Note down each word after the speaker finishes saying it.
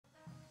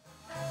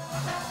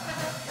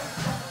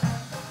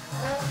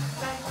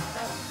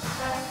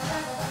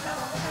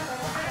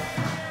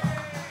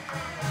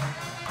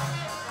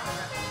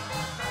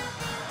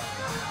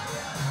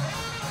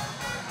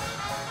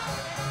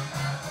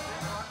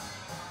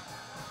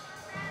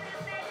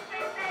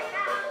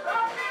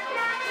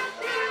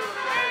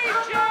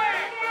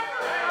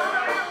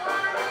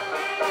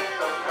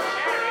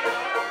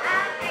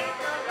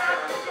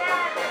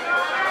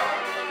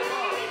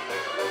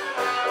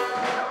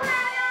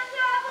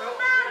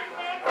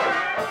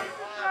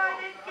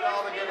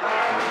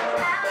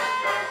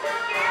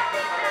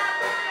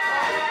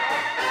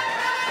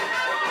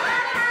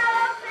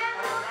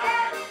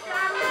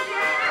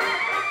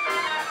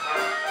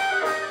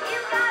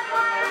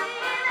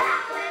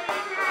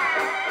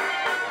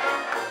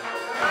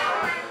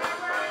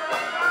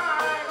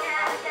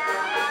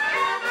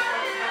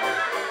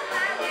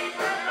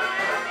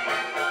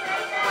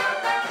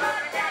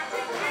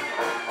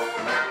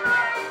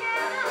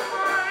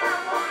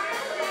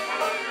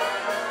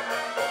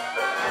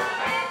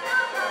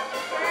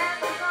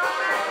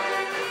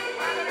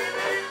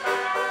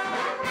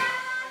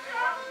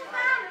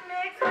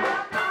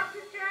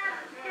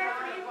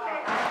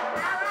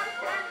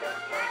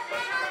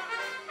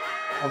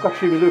I've got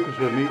Jimmy Lucas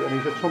with me, and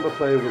he's a trumpet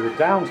player with the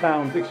Down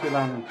Town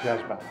Dixielanders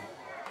jazz band.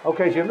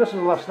 Okay, Jim, this is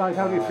the last night.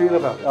 How do you feel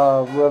about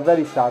it? We're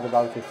very sad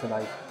about it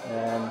tonight.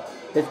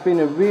 It's been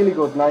a really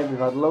good night. We've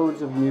had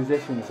loads of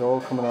musicians all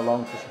coming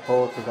along to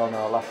support us on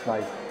our last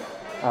night,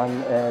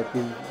 and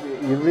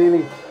you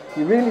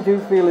really do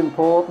feel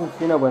important,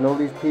 you know, when all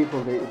these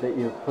people that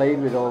you've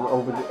played with all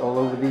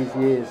over these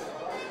years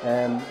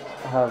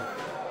have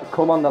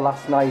come on the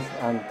last night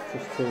and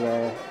just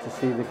to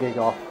see the gig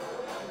off.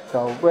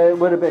 So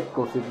we're a bit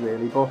gutted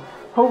really, but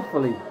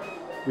hopefully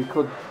we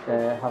could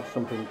have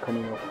something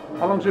coming up.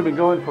 How long's it been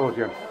going for,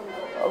 Jim?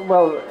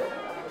 Well,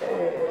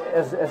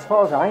 as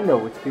far as I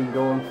know, it's been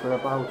going for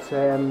about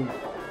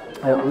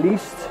at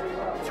least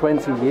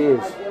 20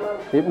 years.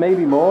 It may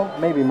be more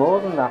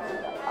than that.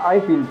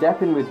 I've been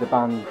depping with the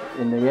band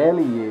in the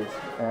early years,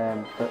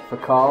 for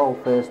Carl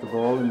first of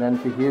all, and then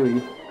for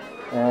Huey.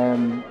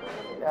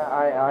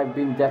 I've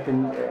been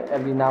depping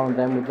every now and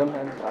then with them,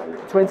 and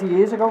 20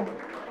 years ago.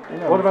 You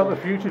know, what about the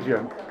future,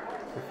 Jim?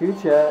 The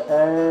future,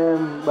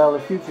 well, the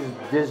future's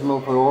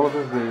dismal for all of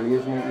us, really,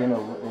 isn't it? You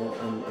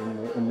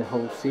know, in the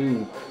whole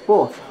scene.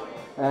 But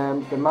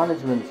the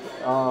management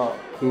are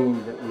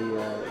keen that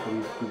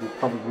we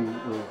probably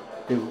will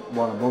do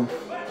one a month.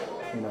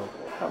 You know.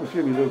 That was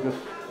Jimmy Lucas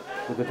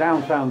with the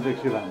Down Town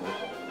Dixielanders.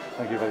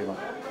 Thank you very much.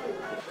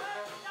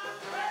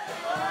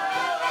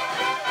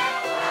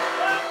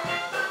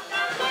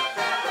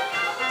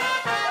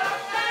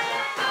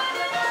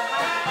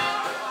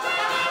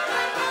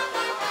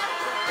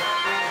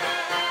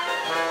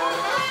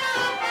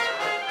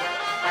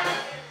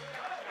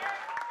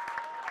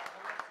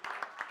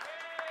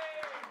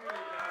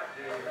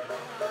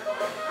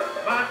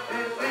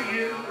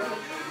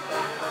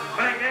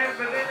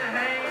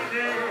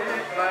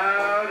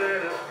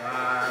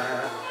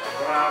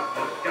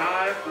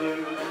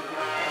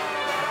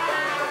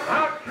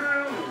 How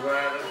true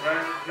were the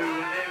friends who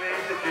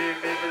made the dream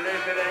bigger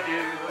than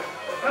you?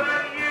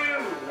 But you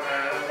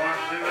were the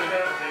ones who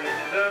helped me,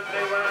 loved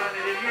me when I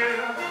needed you.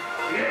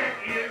 Yeah,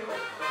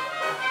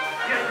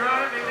 you're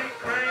driving me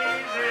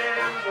crazy.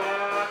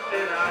 What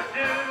did I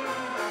do?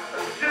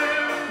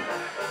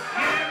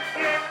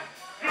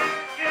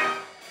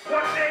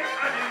 What did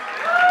I do?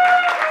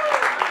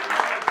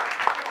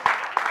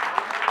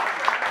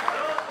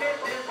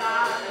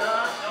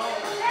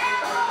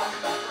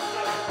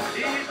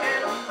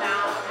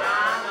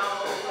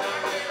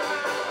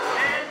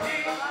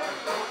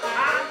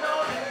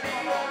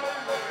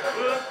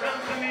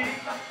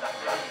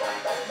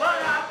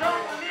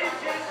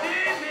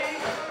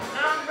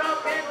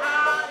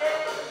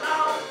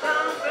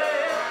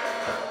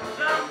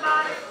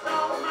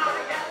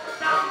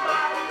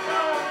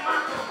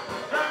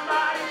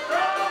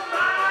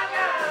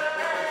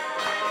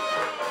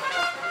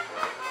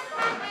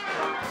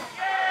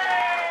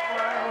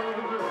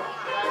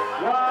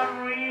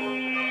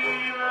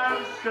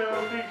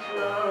 Selfish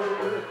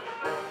love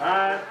I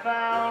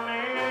found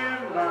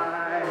in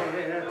my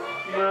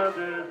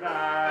mother's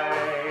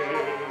eyes,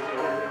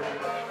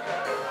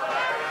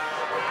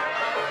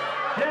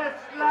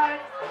 just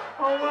like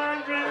a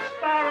wandering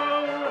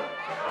sparrow,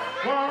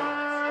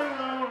 one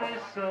lonely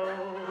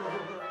soul.